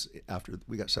couple months after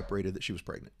we got separated, that she was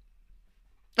pregnant.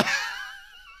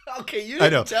 Okay, you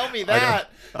didn't tell me that.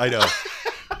 I know.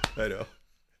 Yeah.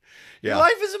 Your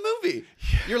life is a movie.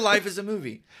 Your life is a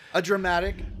movie. A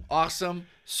dramatic, awesome,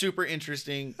 super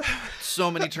interesting,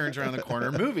 so many turns around the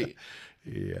corner movie.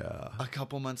 Yeah. A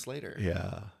couple months later.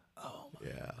 Yeah. Oh my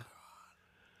Yeah. God.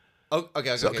 Oh,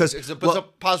 okay. So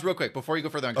pause real quick before you go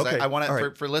further on, because Okay, I want to all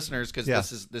right. for listeners, because Yeah.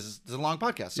 this is a long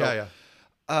podcast. So,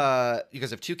 Yeah. you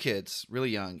guys have two kids, really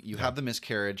young. You have the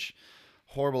miscarriage,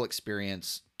 horrible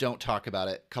experience. Don't talk about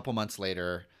it. Couple months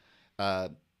later,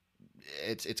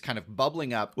 it's kind of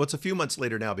bubbling up. Well, it's a few months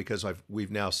later now because we've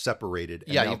now separated.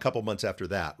 And Yeah, now a couple months after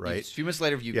that, right? A few months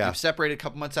later, you've separated. A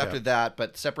couple months after that,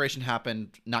 but separation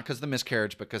happened not because of the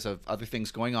miscarriage, because of other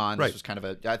things going on. Right. This was kind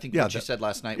of I think what you said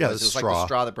last night was it was like straw. the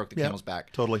straw that broke the camel's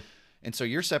back. Totally. And so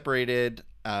you're separated.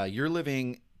 You're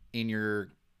living in your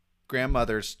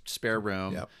grandmother's spare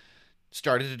room. Yep.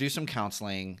 Started to do some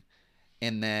counseling,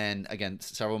 and then again,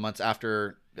 several months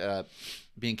after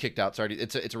being kicked out. Sorry,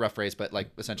 it's a rough phrase, but like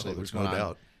essentially, There's what's no going on.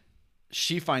 doubt.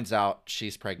 She finds out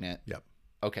she's pregnant. Yep.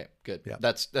 Okay, good. Yep.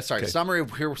 That's sorry. Okay. Summary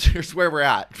of here's where we're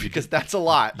at, because that's a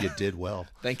lot. You did well.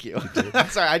 Thank you.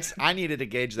 Sorry, I needed to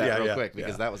gauge that real quick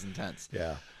because that was intense.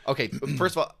 Yeah. Okay,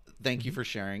 first of all, thank you for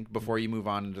sharing. Before you move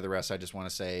on into the rest, I just want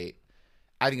to say,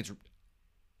 I think it's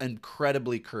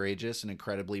incredibly courageous and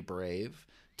incredibly brave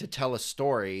to tell a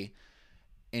story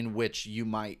in which you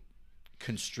might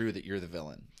construe that you're the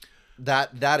villain.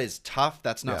 That is tough.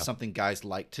 That's not something guys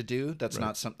like to do. That's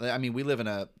not something. I mean, we live in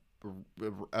a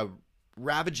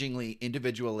ravagingly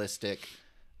individualistic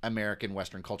American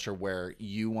Western culture where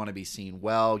you want to be seen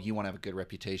well, you want to have a good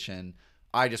reputation.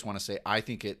 I just want to say, I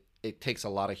think it takes a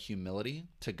lot of humility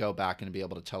to go back and be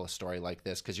able to tell a story like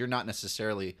this, because you're not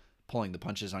necessarily pulling the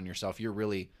punches on yourself.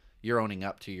 You're owning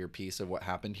up to your piece of what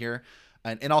happened here.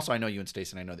 And also, I know you and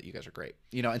Stacey, and I know that you guys are great.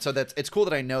 And so it's cool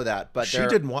that I know that. But she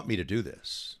didn't want me to do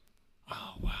this.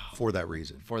 Oh wow! For that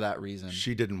reason.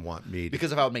 She didn't want me to,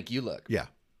 because of how it make you look. Yeah.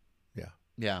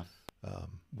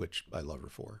 Which I love her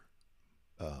for.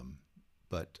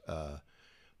 But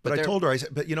I told her, I said,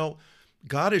 but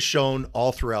God has shown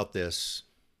all throughout this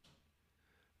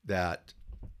that,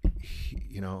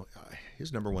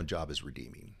 his number one job is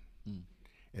redeeming. Mm.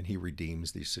 And he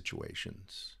redeems these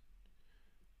situations.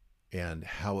 And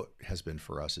how it has been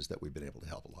for us is that we've been able to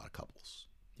help a lot of couples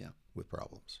with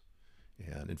problems.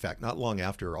 And in fact, not long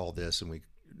after all this, and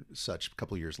a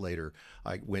couple of years later,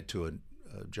 I went to a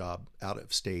job out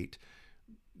of state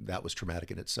that was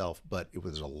traumatic in itself, but it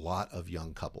was a lot of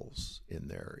young couples in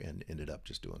there, and ended up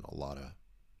just doing a lot of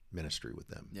ministry with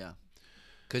them. Yeah.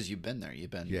 Because you've been there.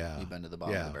 You've been to the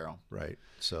bottom of the barrel. Right.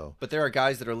 So, but there are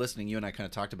guys that are listening. You and I kind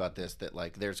of talked about this, that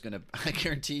like I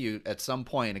guarantee you at some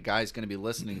point a guy's going to be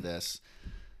listening to this,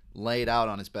 laid out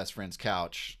on his best friend's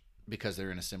couch because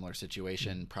they're in a similar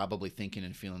situation, probably thinking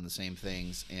and feeling the same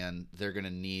things. And they're going to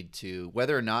need to,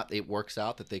 whether or not it works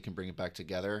out that they can bring it back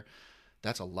together,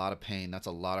 that's a lot of pain. That's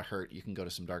a lot of hurt. You can go to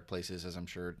some dark places, as I'm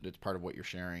sure it's part of what you're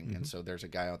sharing. And so there's a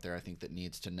guy out there, I think, that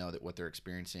needs to know that what they're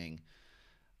experiencing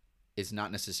is not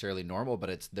necessarily normal,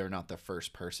 but they're not the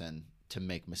first person to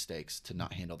make mistakes, to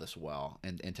not handle this well,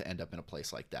 and to end up in a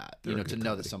place like that. They're to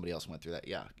know that somebody else went through that.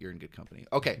 Yeah, you're in good company.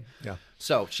 Okay. Yeah.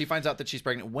 So she finds out that she's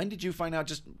pregnant. When did you find out?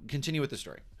 Just continue with the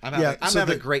story. I'm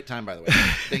having a great time, by the way.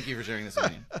 Thank you for sharing this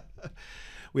with me.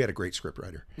 We had a great script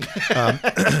writer.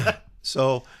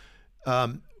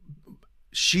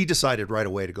 She decided right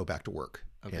away to go back to work.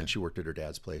 Okay. And she worked at her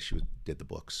dad's place. She did the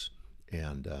books.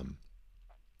 And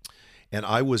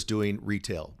I was doing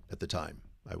retail at the time.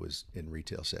 I was in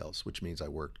retail sales, which means I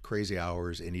worked crazy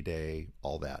hours, any day,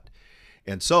 all that.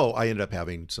 And so I ended up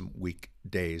having some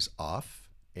weekdays off,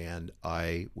 and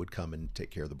I would come and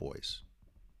take care of the boys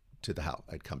to the house.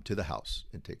 I'd come to the house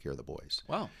and take care of the boys.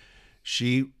 Wow.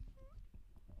 She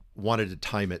wanted to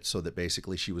time it so that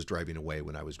basically she was driving away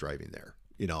when I was driving there,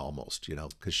 almost,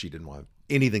 because she didn't want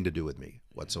anything to do with me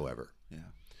whatsoever.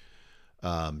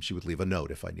 Yeah. She would leave a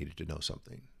note if I needed to know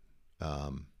something.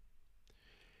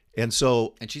 And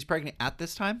she's pregnant at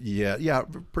this time? Yeah,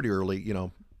 pretty early,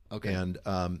 Okay.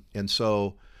 And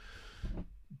so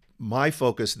my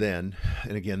focus then,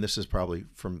 and again, this is probably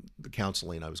from the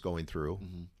counseling I was going through,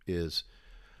 is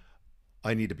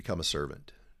I need to become a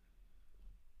servant.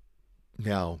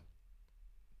 Now,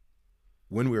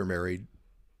 when we were married,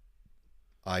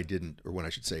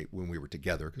 when we were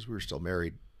together, because we were still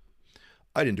married,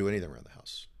 I didn't do anything around the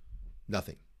house.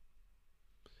 Nothing.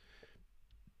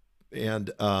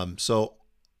 And so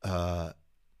I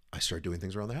started doing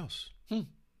things around the house.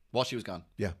 While she was gone.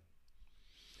 Yeah.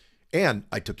 And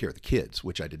I took care of the kids,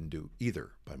 which I didn't do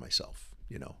either by myself,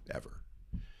 ever.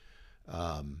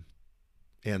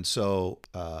 And so,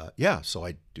 so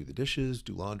I do the dishes,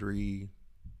 do laundry,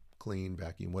 clean,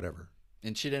 vacuum, whatever.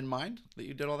 And she didn't mind that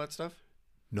you did all that stuff?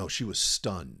 No, she was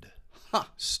stunned.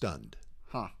 Stunned.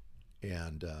 Huh.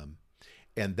 And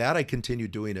that I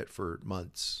continued doing it for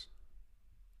months.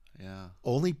 Yeah.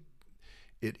 Only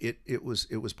it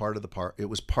was part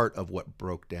of what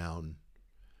broke down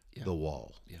the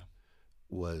wall. Yeah.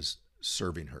 Was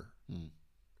serving her.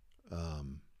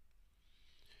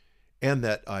 And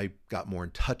that I got more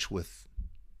in touch with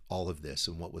all of this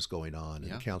and what was going on,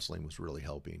 and counseling was really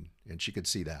helping, and she could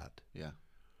see that. Yeah.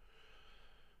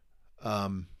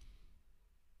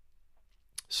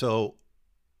 So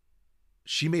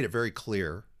she made it very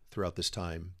clear throughout this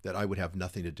time that I would have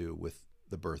nothing to do with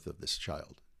the birth of this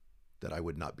child, that I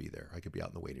would not be there. I could be out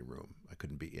in the waiting room. I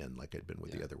couldn't be in like I'd been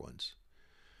with the other ones.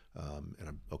 And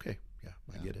I'm okay. Yeah,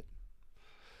 I get it.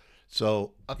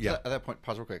 So at that point,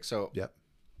 pause real quick. So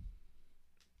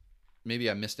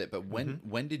maybe I missed it, but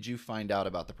when did you find out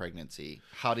about the pregnancy?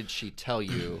 How did she tell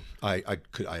you? I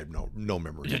have no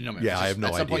memory. No memory. Yeah, I have no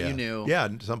idea. At some point you knew. Yeah,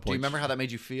 at some point. Do you remember how that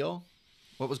made you feel?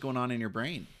 What was going on in your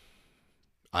brain?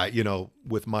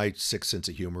 With my sick sense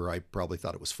of humor, I probably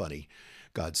thought it was funny.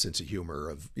 God's sense of humor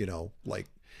of, like.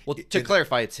 Well, to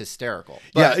clarify, it's hysterical.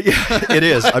 Yeah, it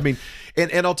is. I mean,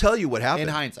 and I'll tell you what happened.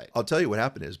 In hindsight. I'll tell you what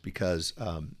happened is because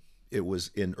it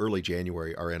was in early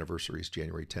January. Our anniversary is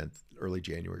January 10th. Early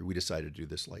January, we decided to do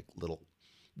this like little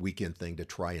weekend thing to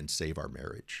try and save our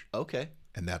marriage. Okay.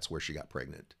 And that's where she got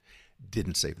pregnant.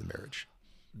 Didn't save the marriage.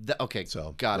 Okay,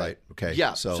 so got right, it. Okay,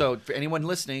 yeah. So for anyone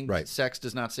listening, sex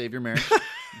does not save your marriage.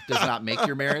 Does not make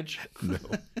your marriage. No.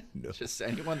 Just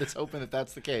anyone that's hoping that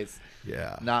that's the case.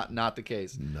 Yeah. Not the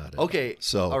case. Not okay.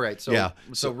 So all right. So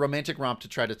so romantic romp to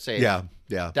try to save.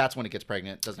 Yeah. That's when it gets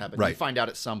pregnant. Doesn't happen. Right. You find out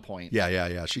at some point.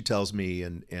 Yeah. She tells me,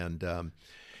 and then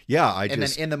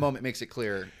in the moment makes it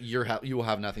clear you will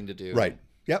have nothing to do. Right.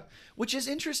 Yep. Which is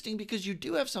interesting because you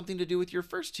do have something to do with your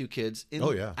first two kids.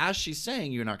 As she's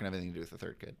saying, you're not going to have anything to do with the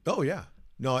third kid. Oh yeah.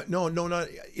 No, not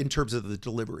in terms of the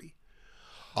delivery.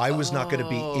 I was not going to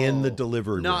be in the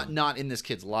delivery room. Not in this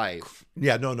kid's life.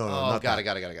 Yeah, no, Oh, not got that. it,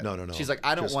 got it, got it. No. She's like,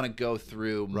 I don't Just- want to go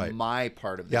through Right. my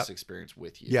part of this experience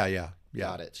with you. Yeah.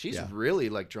 Got it. She's yeah. really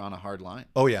like drawn a hard line.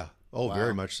 Oh yeah. Oh, Wow.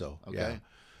 very much so. Okay.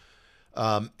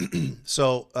 Yeah.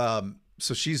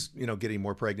 So she's getting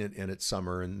more pregnant, and it's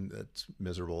summer, and it's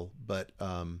miserable. But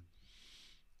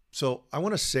so I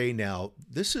want to say now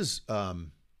this has got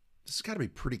to be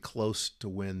pretty close to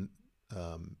when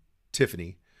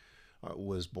Tiffany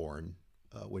was born,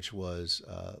 which was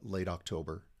late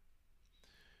October.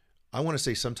 I want to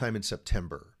say sometime in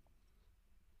September.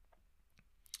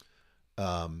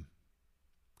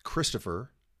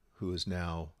 Christopher, who is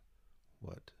now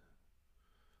what?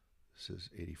 This is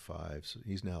 85, so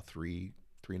he's now three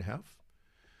and a half.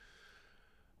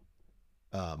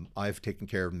 I've taken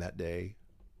care of him that day.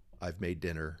 I've made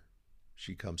dinner.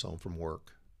 She comes home from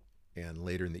work, and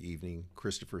later in the evening,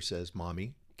 Christopher says,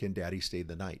 "Mommy, can Daddy stay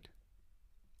the night?"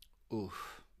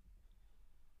 Oof.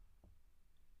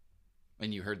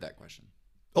 And you heard that question,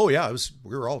 Oh yeah,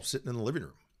 we were all sitting in the living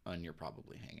room. and you're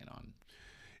probably hanging on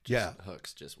Yeah,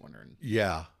 hooks, just wondering.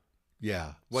 yeah.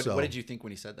 What did you think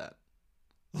when he said that?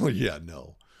 Oh yeah,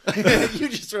 no. You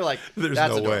just were like, There's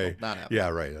that's no adorable. way. Not happening. Yeah,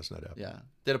 right. That's not happening. Yeah.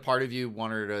 Did a part of you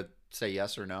want her to say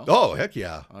yes or no? Oh heck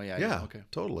yeah. Oh, yeah. Yeah. Okay.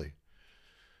 Totally.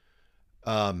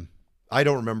 I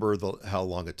don't remember how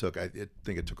long it took. I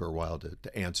think it took her a while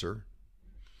to answer.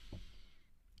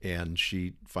 And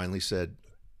she finally said,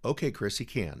 "Okay, Chris, he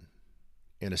can."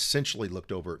 And essentially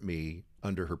looked over at me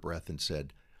under her breath and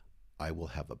said, "I will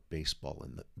have a baseball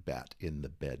bat in the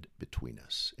bed between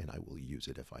us, and I will use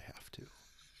it if I have to."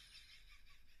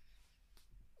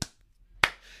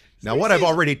 Now what I've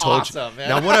already told awesome, you. man.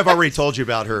 Now what I've already told you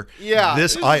about her. Yeah.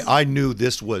 This I knew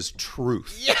this was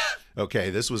truth. Yeah. Okay,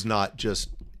 this was not just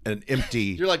an empty.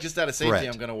 You're like, just out of safety, threat.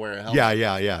 I'm going to wear a helmet.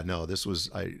 Yeah. No, this was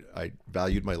I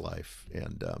valued my life,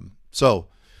 and so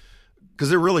because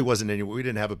there really wasn't any. We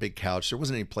didn't have a big couch. There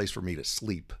wasn't any place for me to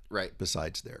sleep. Right.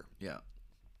 Besides there, Yeah.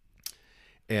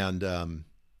 and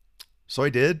so I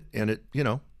did, and it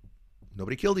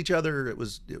nobody killed each other. It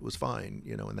was fine,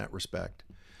 in that respect.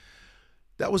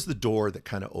 That was the door that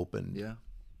kind of opened Yeah.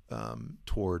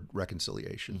 toward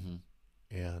reconciliation,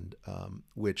 and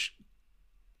which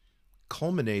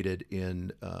culminated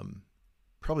in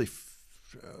probably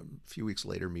a few weeks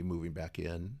later me moving back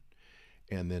in,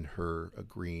 and then her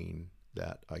agreeing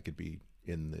that I could be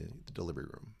in the delivery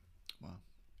room. Wow.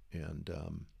 And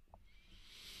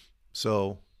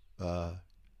so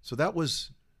that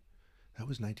was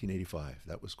 1985.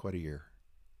 That was quite a year.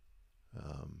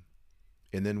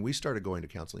 And then we started going to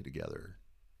counseling together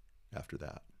after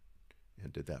that,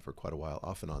 and did that for quite a while,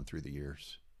 off and on through the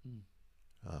years.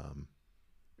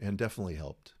 And definitely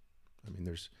helped. I mean,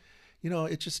 there's,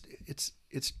 it's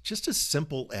just as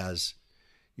simple as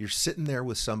you're sitting there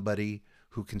with somebody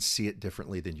who can see it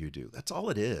differently than you do. That's all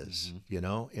it is,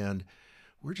 and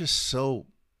we're just so,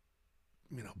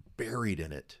 buried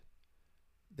in it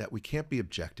that we can't be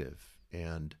objective.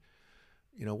 And,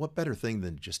 what better thing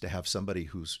than just to have somebody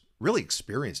who's really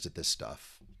experienced at this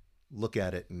stuff look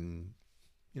at it and,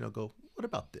 go, what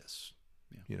about this?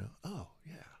 Yeah. Oh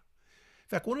yeah. In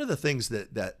fact, one of the things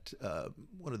that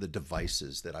one of the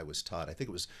devices that I was taught, I think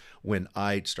it was when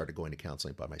I started going to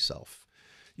counseling by myself,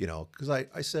 because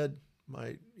I said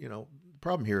my,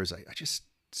 problem here is I just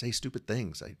say stupid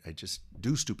things. I just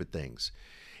do stupid things.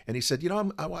 And he said, I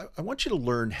want you to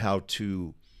learn how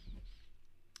to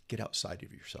get outside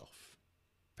of yourself.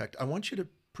 In fact, I want you to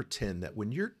pretend that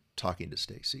when you're talking to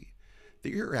Stacy, that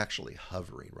you're actually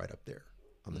hovering right up there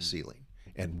on the ceiling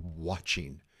and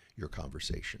watching your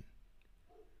conversation.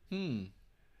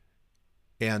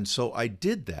 And so I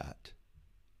did that,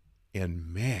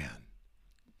 and man,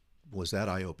 was that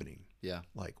eye-opening. Yeah.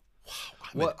 Like,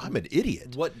 wow, I'm an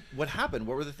idiot. What happened?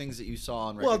 What were the things that you saw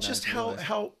and Well, recognized? just and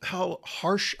realized? how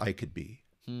harsh I could be,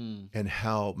 and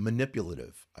how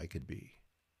manipulative I could be.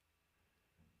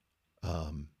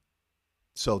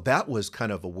 So that was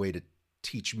kind of a way to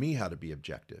teach me how to be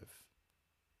objective,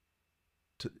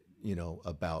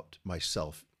 about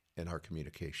myself and our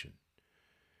communication.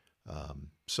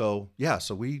 So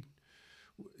we,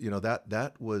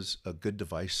 that was a good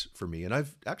device for me, and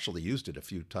I've actually used it a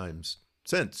few times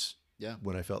since. Yeah.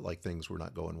 When I felt like things were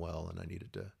not going well and I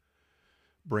needed to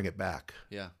bring it back.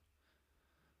 Yeah.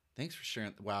 Thanks for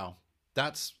sharing. Wow.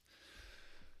 That's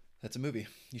a movie.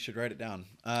 You should write it down.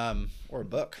 Or a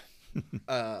book.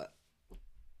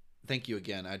 Thank you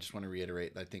again. I just want to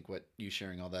reiterate, I think what you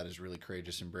sharing all that is really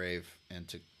courageous and brave, and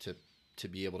to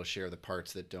be able to share the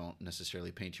parts that don't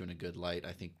necessarily paint you in a good light,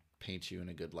 I think paint you in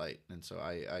a good light. And so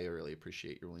I really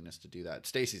appreciate your willingness to do that.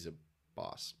 Stacy's a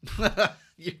boss.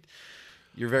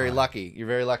 You're very lucky. You're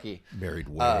very lucky. Married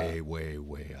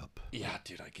way up. Yeah,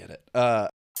 dude, I get it.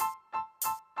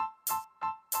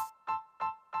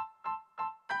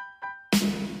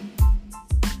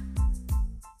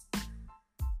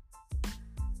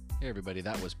 Hey, everybody.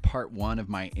 That was part 1 of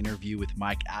my interview with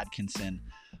Mike Atkinson.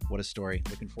 What a story.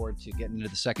 Looking forward to getting into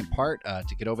the second part.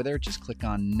 To get over there, just click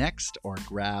on next or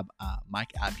grab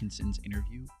Mike Atkinson's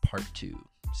interview part 2.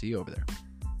 See you over there.